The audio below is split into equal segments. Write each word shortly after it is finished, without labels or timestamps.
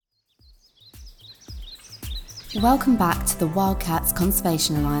Welcome back to the Wildcats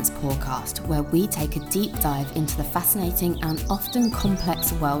Conservation Alliance podcast, where we take a deep dive into the fascinating and often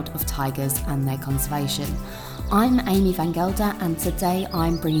complex world of tigers and their conservation. I'm Amy Van Gelder, and today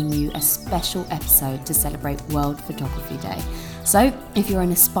I'm bringing you a special episode to celebrate World Photography Day. So, if you're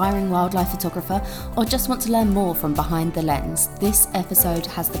an aspiring wildlife photographer or just want to learn more from behind the lens, this episode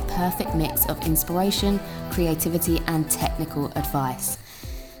has the perfect mix of inspiration, creativity, and technical advice.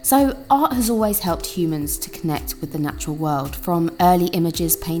 So, art has always helped humans to connect with the natural world, from early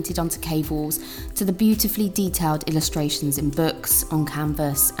images painted onto cave walls to the beautifully detailed illustrations in books, on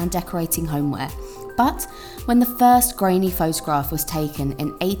canvas, and decorating homeware. But when the first grainy photograph was taken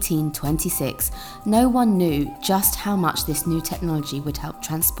in 1826, no one knew just how much this new technology would help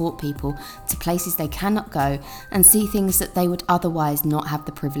transport people to places they cannot go and see things that they would otherwise not have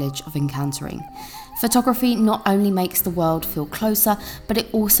the privilege of encountering. Photography not only makes the world feel closer, but it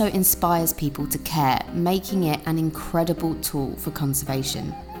also inspires people to care, making it an incredible tool for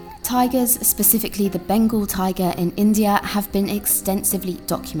conservation. Tigers, specifically the Bengal tiger in India, have been extensively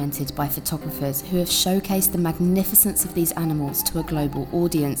documented by photographers who have showcased the magnificence of these animals to a global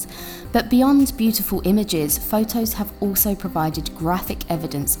audience. But beyond beautiful images, photos have also provided graphic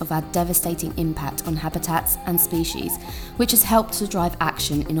evidence of our devastating impact on habitats and species, which has helped to drive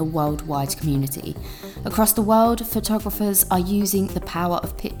action in a worldwide community. Across the world, photographers are using the power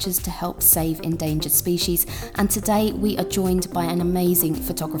of pictures to help save endangered species, and today we are joined by an amazing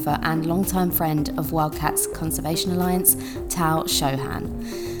photographer and longtime friend of Wildcats Conservation Alliance, Tao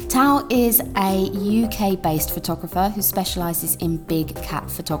Chauhan. Tao is a UK-based photographer who specialises in big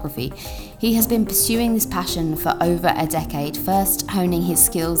cat photography. He has been pursuing this passion for over a decade, first honing his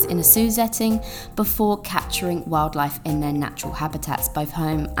skills in a zoo setting before capturing wildlife in their natural habitats, both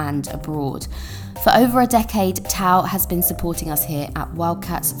home and abroad. For over a decade, Tao has been supporting us here at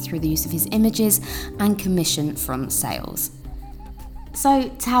Wildcats through the use of his images and commission from sales. So,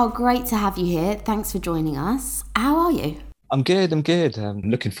 Tao, great to have you here. Thanks for joining us. How are you? I'm good. I'm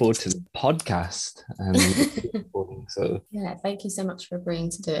looking forward to the podcast. Yeah, thank you so much for agreeing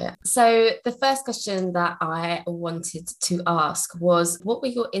to do it. So the first question that I wanted to ask was, what were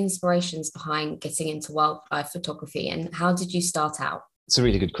your inspirations behind getting into wildlife photography, and how did you start out? It's a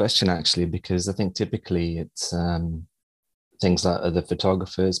really good question, actually, because I think typically it's things like other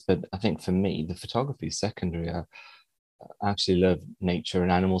photographers, but I think for me, the photography is secondary. I actually love nature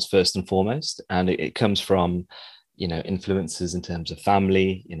and animals first and foremost, and it comes from influences in terms of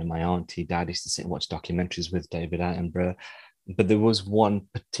family. My auntie, dad used to sit and watch documentaries with David Attenborough. But there was one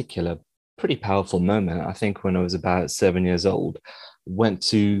particular pretty powerful moment, I think, when I was about 7 years old. Went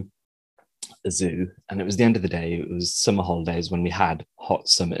to a zoo, and it was the end of the day. It was summer holidays when we had hot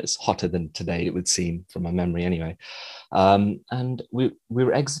summers, hotter than today, it would seem, from my memory anyway. And we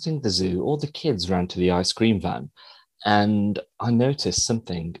were exiting the zoo. All the kids ran to the ice cream van. And I noticed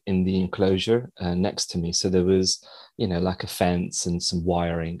something in the enclosure next to me. So there was, like a fence and some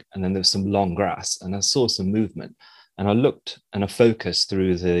wiring, and then there was some long grass, and I saw some movement. And I looked and I focused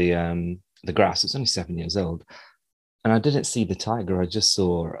through the grass. I was only 7 years old, and I didn't see the tiger. I just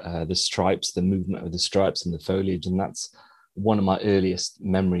saw the stripes, the movement of the stripes and the foliage, and that's one of my earliest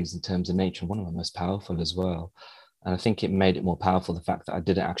memories in terms of nature, and one of my most powerful as well. And I think it made it more powerful, the fact that I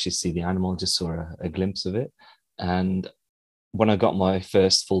didn't actually see the animal, just saw a glimpse of it. And when I got my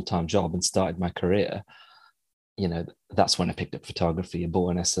first full-time job and started my career, that's when I picked up photography. I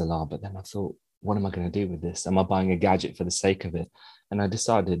bought an SLR, but then I thought, what am I going to do with this? Am I buying a gadget for the sake of it? And I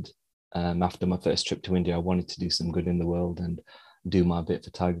decided after my first trip to India, I wanted to do some good in the world and do my bit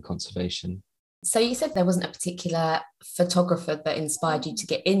for tiger conservation. So you said there wasn't a particular photographer that inspired you to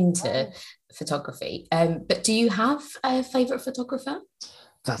get into photography, but do you have a favourite photographer?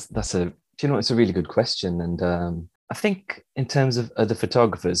 It's a really good question. And I think in terms of other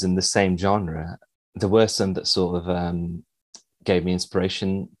photographers in the same genre, there were some that sort of gave me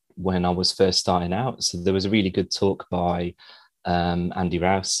inspiration when I was first starting out. So there was a really good talk by Andy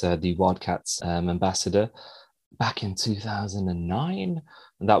Rouse, the Wildcats ambassador, back in 2009.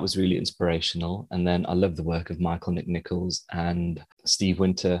 And that was really inspirational. And then I love the work of Michael Nichols and Steve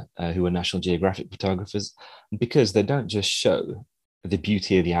Winter, who are National Geographic photographers, because they don't just show the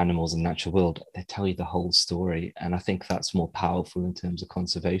beauty of the animals and natural world, they tell you the whole story. And I think that's more powerful in terms of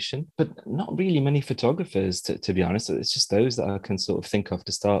conservation. But not really many photographers, to be honest. It's just those that I can sort of think of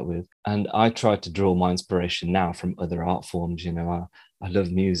to start with. And I try to draw my inspiration now from other art forms. I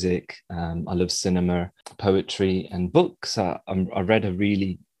love music, I love cinema, poetry, and books. I read a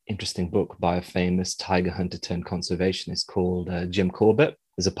really interesting book by a famous tiger hunter turned conservationist called Jim Corbett.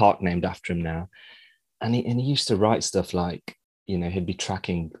 There's a park named after him now. And he used to write stuff like, he'd be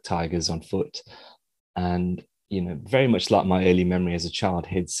tracking tigers on foot. And very much like my early memory as a child,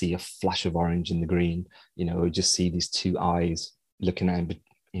 he'd see a flash of orange in the green, or just see these two eyes looking at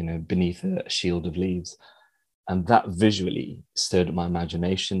him, beneath a shield of leaves. And that visually stirred up my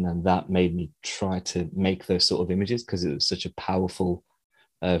imagination, and that made me try to make those sort of images because it was such a powerful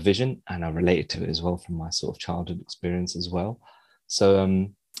vision, and I related to it as well from my sort of childhood experience as well. So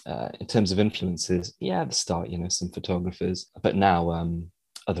in terms of influences, at the start, some photographers, but now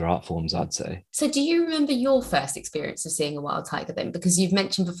other art forms, I'd say. So do you remember your first experience of seeing a wild tiger then? Because you've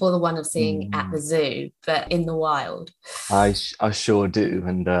mentioned before the one of seeing at the zoo, but in the wild. I sure do.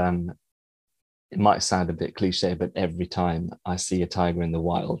 And it might sound a bit cliche, but every time I see a tiger in the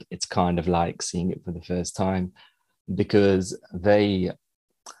wild, it's kind of like seeing it for the first time, because I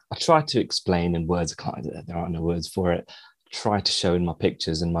try to explain in words, there aren't no words for it, try to show in my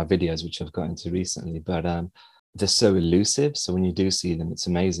pictures and my videos, which I've got into recently, but they're so elusive. So when you do see them, it's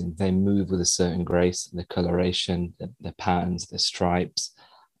amazing. They move with a certain grace, their coloration, their patterns, their stripes,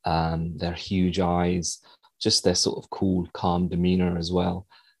 their huge eyes, just their sort of cool, calm demeanor as well.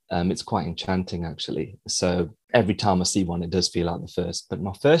 It's quite enchanting, actually. So every time I see one, it does feel like the first. But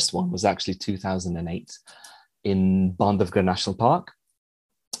my first one was actually 2008 in Bandhavgarh National Park.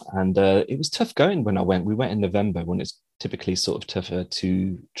 And it was tough going when I went. We went in November, when it's typically sort of tougher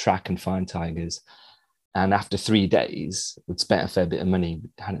to track and find tigers. And after 3 days, we'd spent a fair bit of money,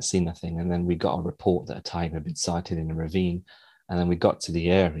 hadn't seen nothing. And then we got a report that a tiger had been sighted in a ravine. And then we got to the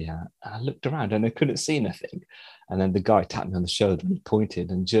area and I looked around and I couldn't see nothing. And then the guy tapped me on the shoulder and he pointed,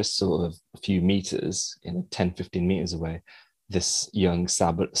 and just sort of a few meters, 10, 15 meters away, this young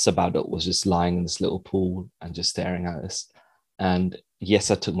sub-adult was just lying in this little pool and just staring at us. And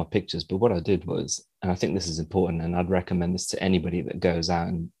yes, I took my pictures, but what I did was, and I think this is important, and I'd recommend this to anybody that goes out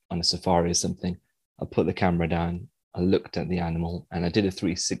on a safari or something, I put the camera down, I looked at the animal, and I did a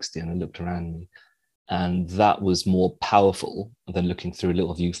 360 and I looked around me. And that was more powerful than looking through a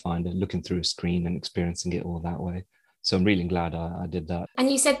little viewfinder, looking through a screen and experiencing it all that way. So I'm really glad I did that.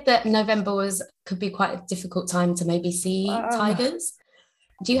 And you said that November could be quite a difficult time to maybe see tigers.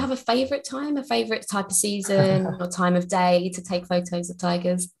 Do you have a favourite time, a favourite type of season or time of day to take photos of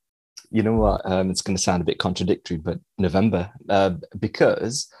tigers? You know what? It's going to sound a bit contradictory, but November,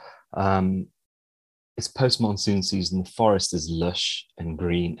 because it's post-monsoon season, the forest is lush and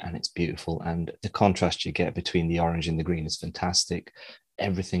green and it's beautiful. And the contrast you get between the orange and the green is fantastic.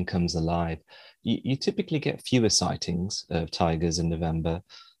 Everything comes alive. You typically get fewer sightings of tigers in November,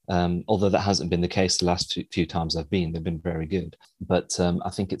 although that hasn't been the case the last few times I've been. They've been very good. But I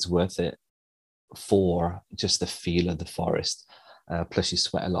think it's worth it for just the feel of the forest. Plus you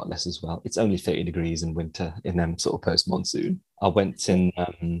sweat a lot less as well. It's only 30 degrees in winter in them sort of post-monsoon. I went in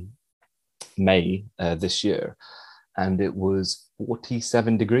May this year and it was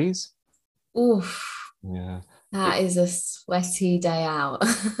 47 degrees. Oof. Yeah. That is a sweaty day out.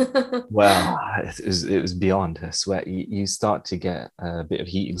 Well, it was beyond a sweat. You start to get a bit of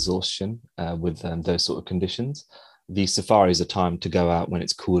heat exhaustion with those sort of conditions. The safaris are timed to go out when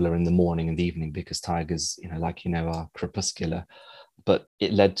it's cooler in the morning and the evening, because tigers, are crepuscular. But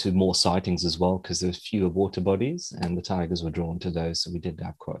it led to more sightings as well, because there was fewer water bodies and the tigers were drawn to those. So we did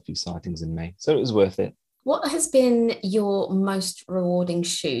have quite a few sightings in May. So it was worth it. What has been your most rewarding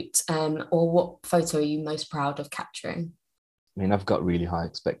shoot, or what photo are you most proud of capturing? I mean, I've got really high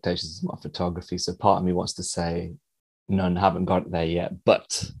expectations of my photography. So part of me wants to say, none, haven't got there yet.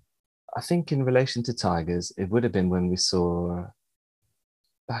 But I think in relation to tigers, it would have been when we saw,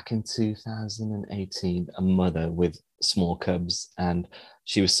 back in 2018, a mother with small cubs, and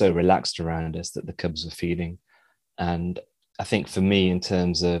she was so relaxed around us that the cubs were feeding. And I think for me, in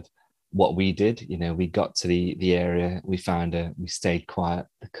terms of what we did, we got to the area, we found her, we stayed quiet,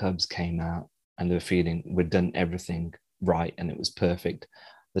 the cubs came out and they were feeding. We'd done everything right and it was perfect.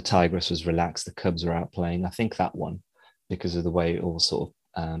 The tigress was relaxed, the cubs were out playing. I think that one, because of the way it all sort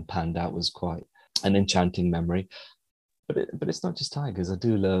of panned out, was quite an enchanting memory. But it's not just tigers. I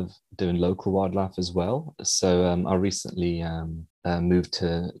do love doing local wildlife as well. So I recently moved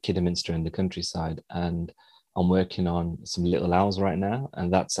to Kidderminster in the countryside, and I'm working on some little owls right now,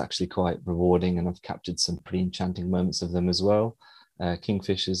 and that's actually quite rewarding. And I've captured some pretty enchanting moments of them as well.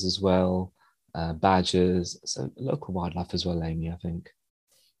 Kingfishers as well, badgers. So local wildlife as well, Amy, I think.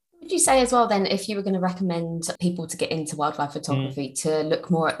 Would you say as well then, if you were going to recommend people to get into wildlife photography, to look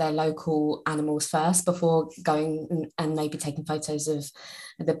more at their local animals first before going and maybe taking photos of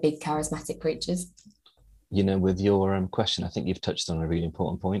the big charismatic creatures? With your question, I think you've touched on a really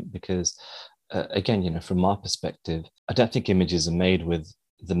important point, because again, from my perspective, I don't think images are made with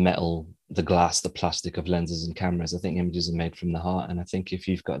the metal the glass, the plastic of lenses and cameras. I think images are made from the heart. And I think if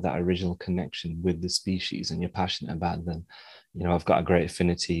you've got that original connection with the species and you're passionate about them, you know, I've got a great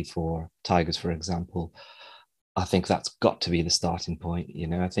affinity for tigers, for example. I think that's got to be the starting point. You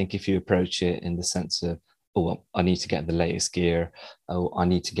know, I think if you approach it in the sense of, oh, well, I need to get the latest gear, oh, I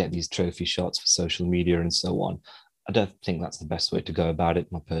need to get these trophy shots for social media and so on, I don't think that's the best way to go about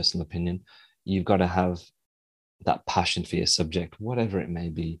it, my personal opinion. You've got to have that passion for your subject, whatever it may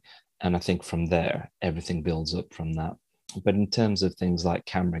be. And I think from there, everything builds up from that. But in terms of things like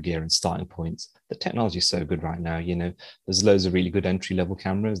camera gear and starting points, the technology is so good right now. You know, there's loads of really good entry level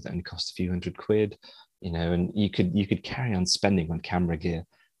cameras that only cost a few £100, you know, and you could carry on spending on camera gear.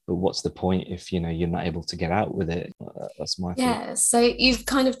 But what's the point if, you know, you're not able to get out with it? That's my thought. So you've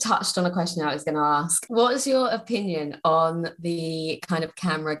kind of touched on a question I was going to ask. What is your opinion on the kind of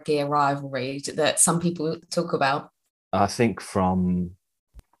camera gear rivalry that some people talk about? I think from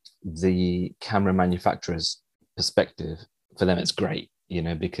the camera manufacturer's perspective, for them it's great, you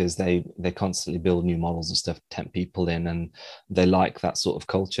know, because they constantly build new models and stuff, tempt people in, and they like that sort of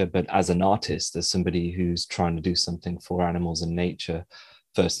culture. But as an artist, as somebody who's trying to do something for animals and nature,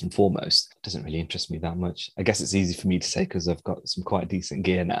 first and foremost, it doesn't really interest me that much. I guess it's easy for me to say because I've got some quite decent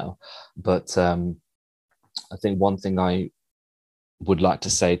gear now. But I think one thing I would like to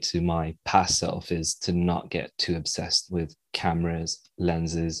say to my past self is to not get too obsessed with cameras,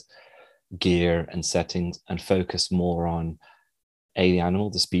 lenses, gear and settings, and focus more on A, the animal,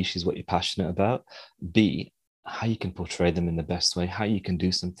 the species, what you're passionate about, B, how you can portray them in the best way, how you can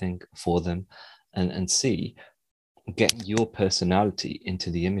do something for them, and C, getting your personality into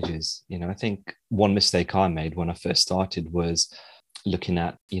the images. You know, I think one mistake I made when I first started was looking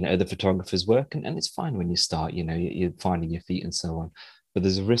at, you know, other photographers' work, and it's fine when you start, you know, you're finding your feet and so on, but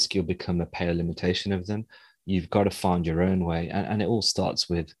there's a risk you'll become a pale imitation of them. You've got to find your own way, and it all starts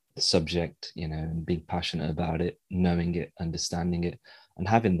with the subject, you know, and being passionate about it, knowing it, understanding it, and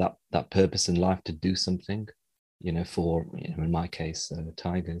having that purpose in life to do something, you know, for, you know, in my case,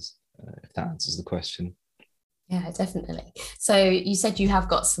 tigers, if that answers the question. Yeah, definitely. So you said you have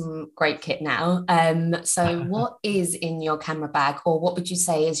got some great kit now. So what is in your camera bag, or what would you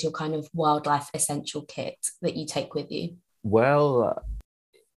say is your kind of wildlife essential kit that you take with you? Well,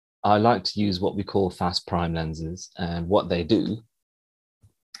 I like to use what we call fast prime lenses, and what they do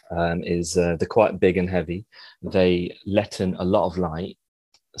is they're quite big and heavy. They let in a lot of light,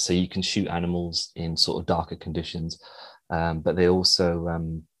 so you can shoot animals in sort of darker conditions, but they also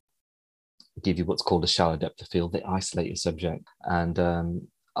give you what's called a shallow depth of field. They isolate your subject, and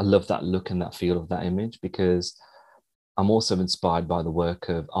I love that look and that feel of that image, because I'm also inspired by the work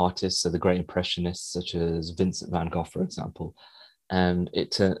of artists, so the great impressionists such as Vincent van Gogh, for example. And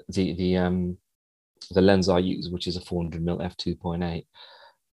the lens I use, which is a 400mm f2.8,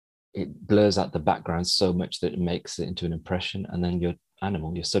 it blurs out the background so much that it makes it into an impression, and then your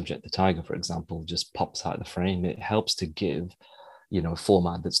animal, your subject, the tiger, for example, just pops out of the frame. It helps to give, you know, a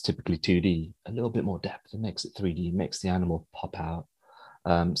format that's typically 2D a little bit more depth. It makes it 3D, makes the animal pop out.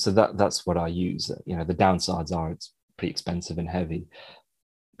 So that's what I use. You know, the downsides are it's pretty expensive and heavy,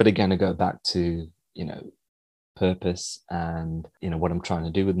 but again, I go back to, you know, purpose and, you know, what I'm trying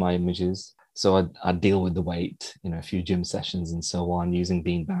to do with my images. So I deal with the weight, you know, a few gym sessions and so on, using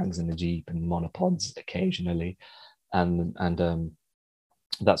bean bags in the Jeep and monopods occasionally, and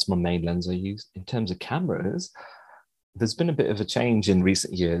that's my main lens I use. In terms of cameras, there's been a bit of a change in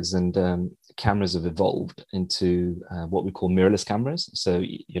recent years, and cameras have evolved into what we call mirrorless cameras. So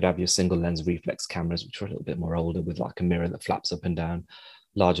you'd have your single lens reflex cameras, which are a little bit more older, with like a mirror that flaps up and down,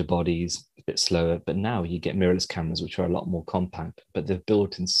 larger bodies, a bit slower. But now you get mirrorless cameras, which are a lot more compact, but they've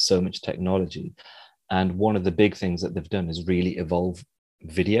built in so much technology. And one of the big things that they've done is really evolve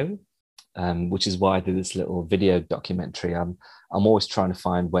video, which is why I did this little video documentary. I'm always trying to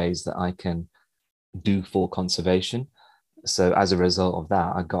find ways that I can do for conservation. So as a result of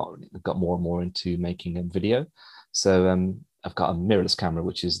that, I got more and more into making a video. So I've got a mirrorless camera,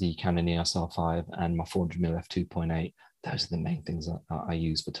 which is the Canon EOS R5, and my 400mm f2.8. Those are the main things I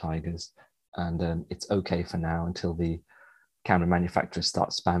use for tigers. And it's okay for now until the camera manufacturers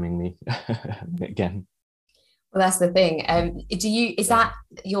start spamming me again. Well, that's the thing. Is that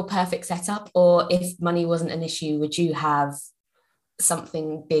your perfect setup, or if money wasn't an issue, would you have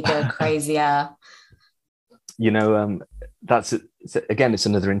something bigger, crazier? You know, that's it. Again, it's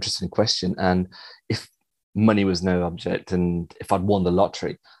another interesting question. And if money was no object, and if I'd won the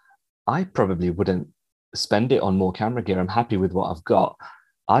lottery, I probably wouldn't spend it on more camera gear. I'm happy with what I've got.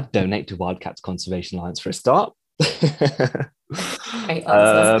 I'd donate to Wildcats Conservation Alliance for a start. Great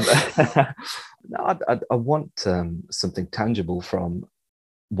answers. No, I want something tangible from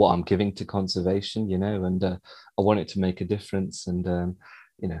what I'm giving to conservation, you know, and I want it to make a difference. And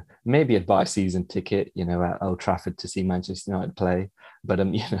you know, maybe I'd buy a season ticket, you know, at Old Trafford to see Manchester United play, but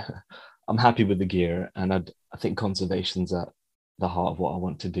you know, I'm happy with the gear, and I think conservation's at the heart of what I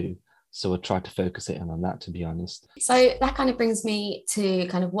want to do. So I try to focus it in on that, to be honest. So that kind of brings me to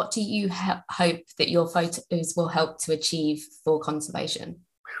kind of, what do you hope that your photos will help to achieve for conservation?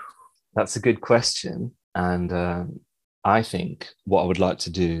 That's a good question. And I think what I would like to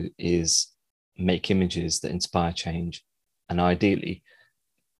do is make images that inspire change, and ideally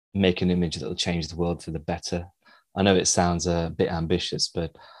make an image that will change the world for the better. I know it sounds a bit ambitious,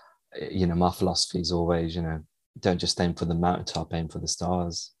 but you know, my philosophy is always, you know, don't just aim for the mountaintop, aim for the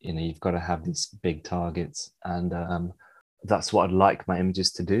stars. You know, you've got to have these big targets, and that's what I'd like my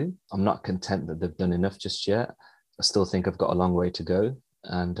images to do. I'm not content that they've done enough just yet. I still think I've got a long way to go,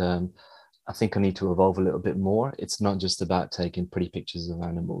 and I think I need to evolve a little bit more. It's not just about taking pretty pictures of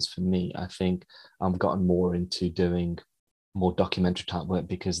animals. For me, I think I've gotten more into doing more documentary type work,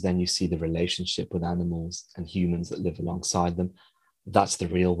 because then you see the relationship with animals and humans that live alongside them. That's the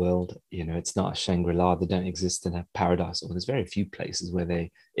real world. You know, it's not a Shangri-La. They don't exist in a paradise, or there's very few places where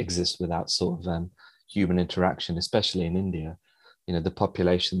they exist without sort of human interaction, especially in India. You know, the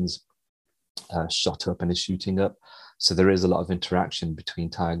population's shot up and is shooting up. So there is a lot of interaction between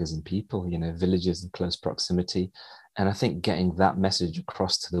tigers and people, you know, villages in close proximity. And I think getting that message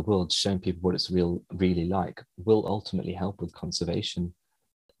across to the world, showing people what it's really like, will ultimately help with conservation.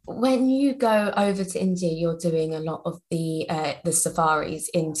 When you go over to India, you're doing a lot of the safaris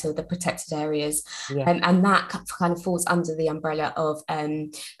into the protected areas, Yeah. And that kind of falls under the umbrella of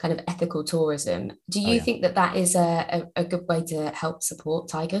kind of ethical tourism. Do you think that that is a good way to help support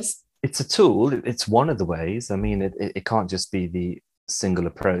tigers? It's a tool. It's one of the ways. I mean, it can't just be the single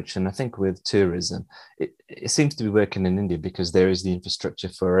approach. And I think with tourism, it seems to be working in India because there is the infrastructure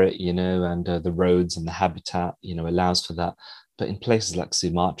for it, you know, and the roads and the habitat, you know, allows for that. But in places like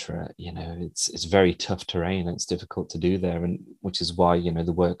Sumatra, you know, it's very tough terrain and it's difficult to do there. And which is why, you know,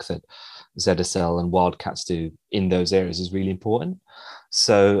 the work that ZSL and Wildcats do in those areas is really important.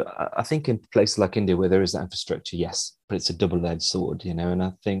 So I think in places like India where there is that infrastructure, yes, but it's a double-edged sword, you know, and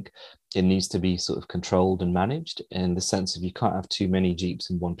I think it needs to be sort of controlled and managed in the sense of you can't have too many jeeps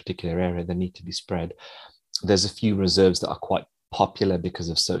in one particular area. They need to be spread. There's a few reserves that are quite popular because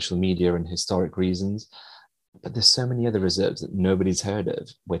of social media and historic reasons, but there's so many other reserves that nobody's heard of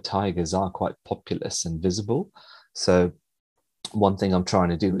where tigers are quite populous and visible. So one thing I'm trying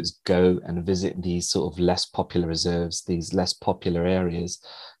to do is go and visit these sort of less popular reserves, these less popular areas,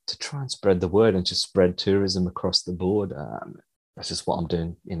 to try and spread the word and just spread tourism across the board. That's just what I'm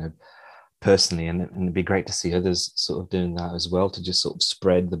doing, you know, personally, and it'd be great to see others sort of doing that as well, to just sort of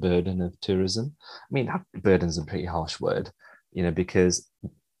spread the burden of tourism. I mean, burden's a pretty harsh word, you know, because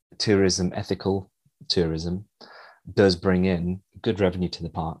tourism, ethical tourism, does bring in good revenue to the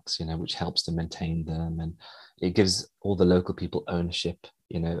parks, you know, which helps to maintain them, and it gives all the local people ownership,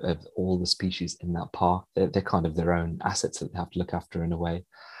 you know, of all the species in that park. They're kind of their own assets that they have to look after in a way.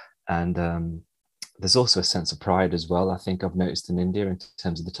 And there's also a sense of pride as well, I think I've noticed in India in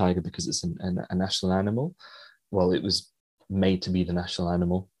terms of the tiger, because it's a national animal. Well, it was made to be the national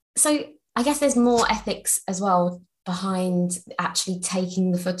animal. So I guess there's more ethics as well behind actually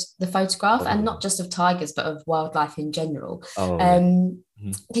taking the photograph, and not just of tigers, but of wildlife in general. Can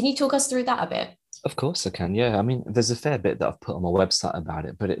you talk us through that a bit? Of course I can. Yeah, I mean, there's a fair bit that I've put on my website about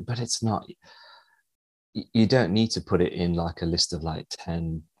it, but it's not. You don't need to put it in like a list of like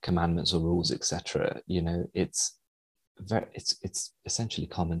 10 commandments or rules, etc. You know, it's essentially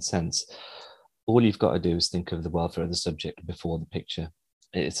common sense. All you've got to do is think of the welfare of the subject before the picture.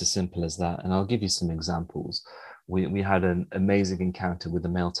 It's as simple as that. And I'll give you some examples. We had an amazing encounter with a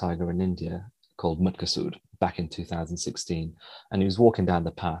male tiger in India called Mutkasud back in 2016, and he was walking down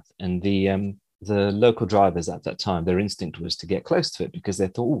the path, and the local drivers at that time, their instinct was to get close to it because they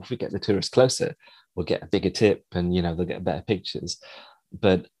thought, oh, if we get the tourists closer, we'll get a bigger tip and, you know, they'll get better pictures.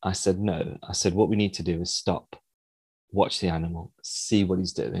 But I said, no. I said, what we need to do is stop, watch the animal, see what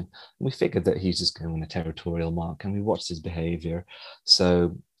he's doing. And we figured that he's just going on a territorial mark, and we watched his behavior.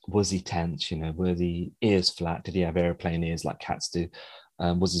 So was he tense? You know, were the ears flat? Did he have airplane ears like cats do?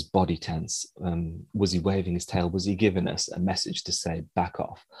 Was his body tense? Was he waving his tail? Was he giving us a message to say, back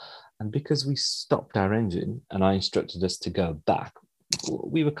off? And because we stopped our engine and I instructed us to go back,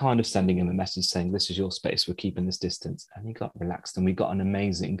 we were kind of sending him a message saying, this is your space, we're keeping this distance. And he got relaxed, and we got an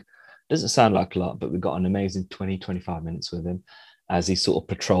amazing, doesn't sound like a lot, but we got an amazing 20-25 minutes with him as he sort of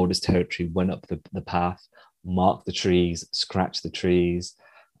patrolled his territory, went up the path, marked the trees, scratched the trees.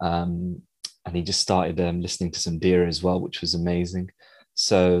 And he just started listening to some deer as well, which was amazing.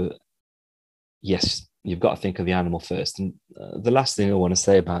 So yes, you've got to think of the animal first. And the last thing I want to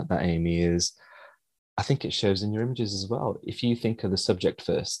say about that, Amy, is I think it shows in your images as well. If you think of the subject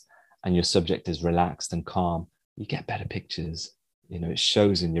first and your subject is relaxed and calm, you get better pictures. It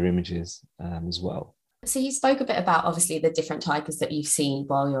shows in your images as well. So you spoke a bit about obviously the different tigers that you've seen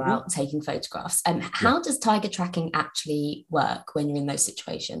while you're out taking photographs. How does tiger tracking actually work when you're in those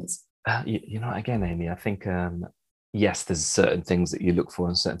situations? Again, Amy, I think, yes, there's certain things that you look for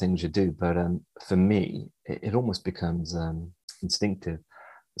and certain things you do. But for me, it almost becomes instinctive.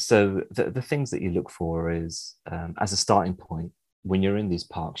 So the things that you look for is, as a starting point, when you're in these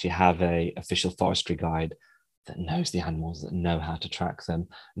parks, you have a official forestry guide that knows the animals, that know how to track them.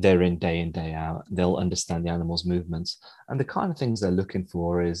 They're in day out. They'll understand the animals' movements. And the kind of things they're looking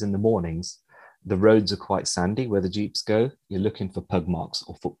for is in the mornings, the roads are quite sandy where the jeeps go. You're looking for pug marks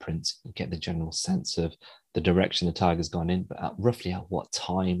or footprints. You get the general sense of the direction the tiger's gone in, but roughly at what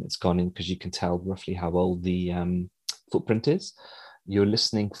time it's gone in, because you can tell roughly how old the footprint is. You're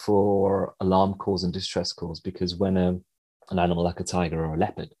listening for alarm calls and distress calls, because when an animal like a tiger or a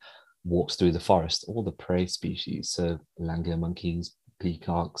leopard walks through the forest, all the prey species, so langur monkeys,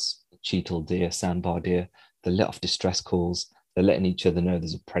 peacocks, cheetal deer, sandbar deer, they let off distress calls. They're letting each other know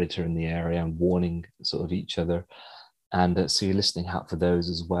there's a predator in the area and warning sort of each other. And so you're listening out for those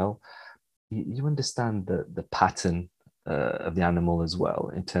as well. You understand the pattern of the animal as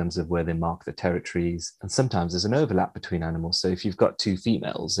well, in terms of where they mark the territories. And sometimes there's an overlap between animals. So if you've got two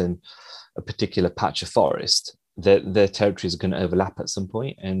females in a particular patch of forest, their territories are going to overlap at some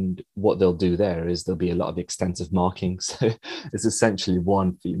point. And what they'll do there is there'll be a lot of extensive markings. So it's essentially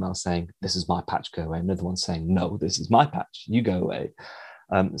one female saying, this is my patch, go away. Another one saying, no, this is my patch, you go away.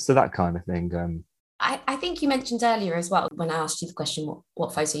 So that kind of thing. I think you mentioned earlier as well, when I asked you the question,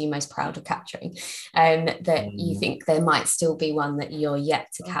 what photo are you most proud of capturing, that you think there might still be one that you're yet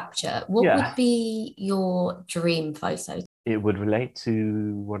to capture. What would be your dream photo? It would relate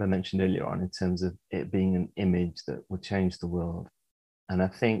to what I mentioned earlier on, in terms of it being an image that will change the world. And I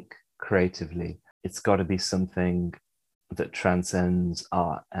think creatively, it's got to be something that transcends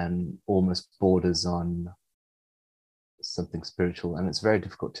art and almost borders on something spiritual. And it's very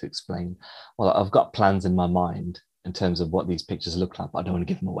difficult to explain. Well, I've got plans in my mind in terms of what these pictures look like, but I don't want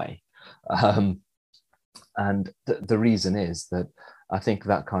to give them away. And the reason is that I think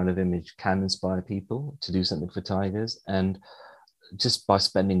that kind of image can inspire people to do something for tigers. And just by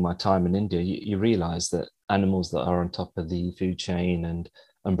spending my time in India, you realize that animals that are on top of the food chain and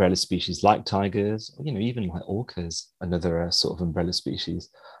umbrella species like tigers, even like orcas, another sort of umbrella species,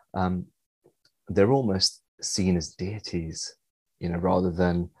 they're almost seen as deities, rather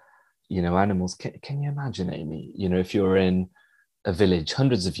than, animals. Can you imagine, Amy, if you're in a village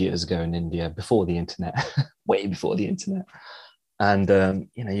hundreds of years ago in India, before the internet, way before the internet, and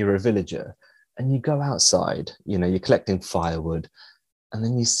you're a villager and you go outside, you're collecting firewood, and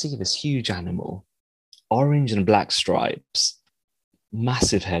then you see this huge animal, orange and black stripes,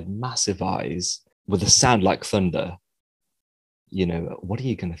 massive head, massive eyes, with a sound like thunder. What are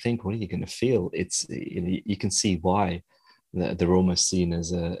you going to think? What are you going to feel? It's, you can see why they're almost seen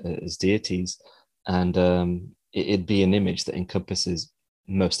as deities. And it'd be an image that encompasses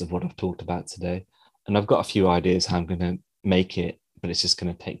most of what I've talked about today. And I've got a few ideas how I'm going to make it, but it's just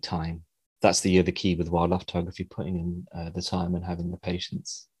going to take time. That's the other key with wildlife photography, putting in the time and having the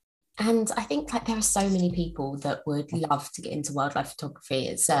patience. And I think there are so many people that would love to get into wildlife photography.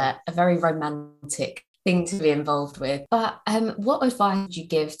 It's a very romantic thing to be involved with. But what advice would you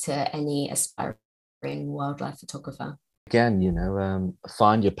give to any aspiring wildlife photographer? Again,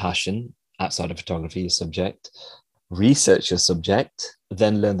 find your passion outside of photography, your subject, research your subject,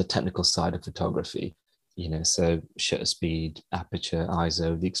 then learn the technical side of photography. So shutter speed, aperture,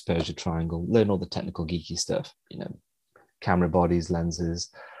 ISO, the exposure triangle, learn all the technical geeky stuff, camera bodies, lenses,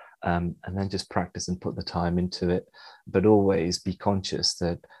 and then just practice and put the time into it. But always be conscious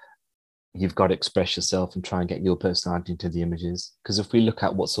that you've got to express yourself and try and get your personality into the images. Because if we look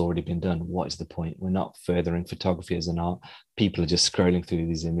at what's already been done, what is the point? We're not furthering photography as an art. People are just scrolling through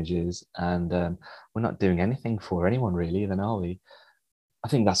these images, and we're not doing anything for anyone really, then are we? I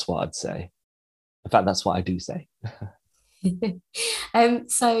think that's what I'd say. In fact, that's what I do say.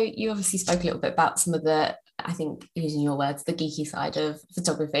 So you obviously spoke a little bit about some of the, I think, using your words, the geeky side of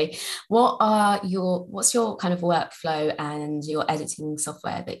photography. What's your kind of workflow and your editing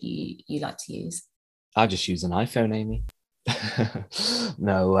software that you like to use? I just use an iPhone, Amy.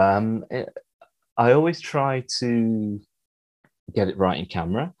 No, I always try to get it right in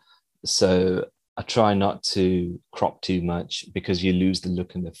camera. So I try not to crop too much, because you lose the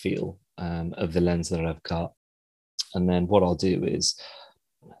look and the feel of the lens that I've got. And then what I'll do is,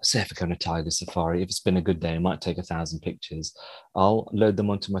 say if I go on a tiger safari, if it's been a good day, I might take 1,000 pictures. I'll load them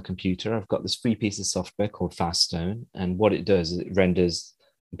onto my computer. I've got this free piece of software called Faststone. And what it does is it renders,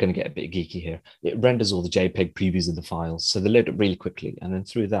 I'm going to get a bit geeky here. It renders all the JPEG previews of the files. So they load it really quickly. And then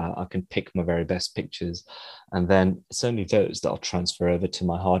through that, I can pick my very best pictures. And then it's only those that I'll transfer over to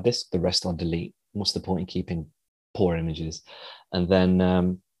my hard disk. The rest I'll delete. What's the point in keeping poor images? And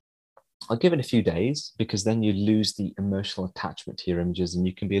then I'll give it a few days, because then you lose the emotional attachment to your images and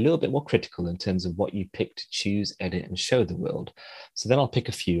you can be a little bit more critical in terms of what you pick to choose, edit, and show the world. So then I'll pick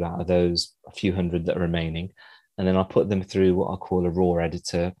a few out of those, a few hundred that are remaining, and then I'll put them through what I'll call a raw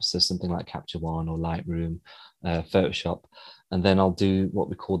editor. So something like Capture One or Lightroom, Photoshop. And then I'll do what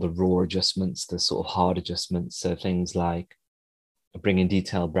we call the raw adjustments, the sort of hard adjustments. So things like bringing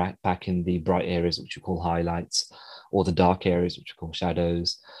detail back in the bright areas, which we call highlights, or the dark areas, which we call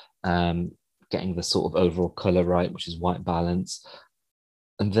shadows. Getting the sort of overall color right, which is white balance.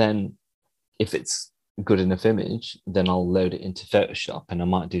 And then if it's a good enough image, then I'll load it into Photoshop, and I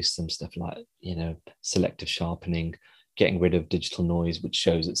might do some stuff like, selective sharpening, getting rid of digital noise, which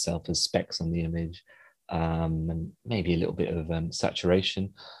shows itself as specks on the image, and maybe a little bit of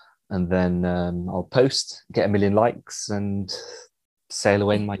saturation. And then I'll post, get 1 million likes, and sail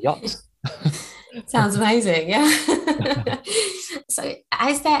away in my yacht. Sounds amazing. Yeah. So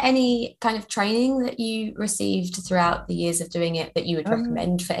is there any kind of training that you received throughout the years of doing it that you would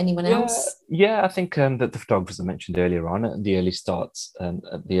recommend for anyone else? Yeah, I think that the photographers I mentioned earlier on at the early starts,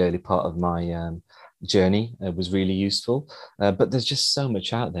 at the early part of my journey was really useful. But there's just so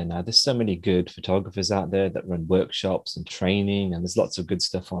much out there now. There's so many good photographers out there that run workshops and training, and there's lots of good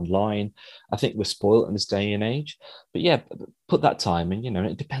stuff online. I think we're spoiled in this day and age. But yeah, put that time in,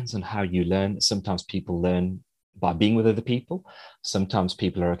 it depends on how you learn. Sometimes people learn by being with other people. Sometimes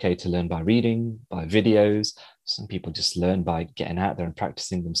people are okay to learn by reading, by videos. Some people just learn by getting out there and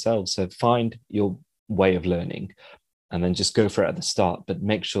practicing themselves. So find your way of learning and then just go for it at the start, but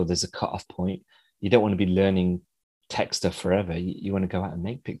make sure there's a cutoff point. You don't want to be learning tech stuff forever. You want to go out and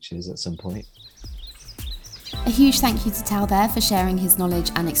make pictures at some point. A huge thank you to Tal there for sharing his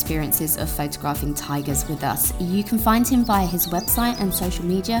knowledge and experiences of photographing tigers with us. You can find him via his website and social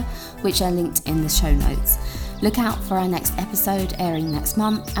media, which are linked in the show notes. Look out for our next episode airing next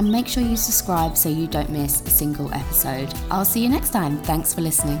month, and make sure you subscribe so you don't miss a single episode. I'll see you next time. Thanks for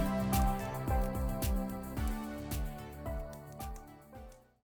listening.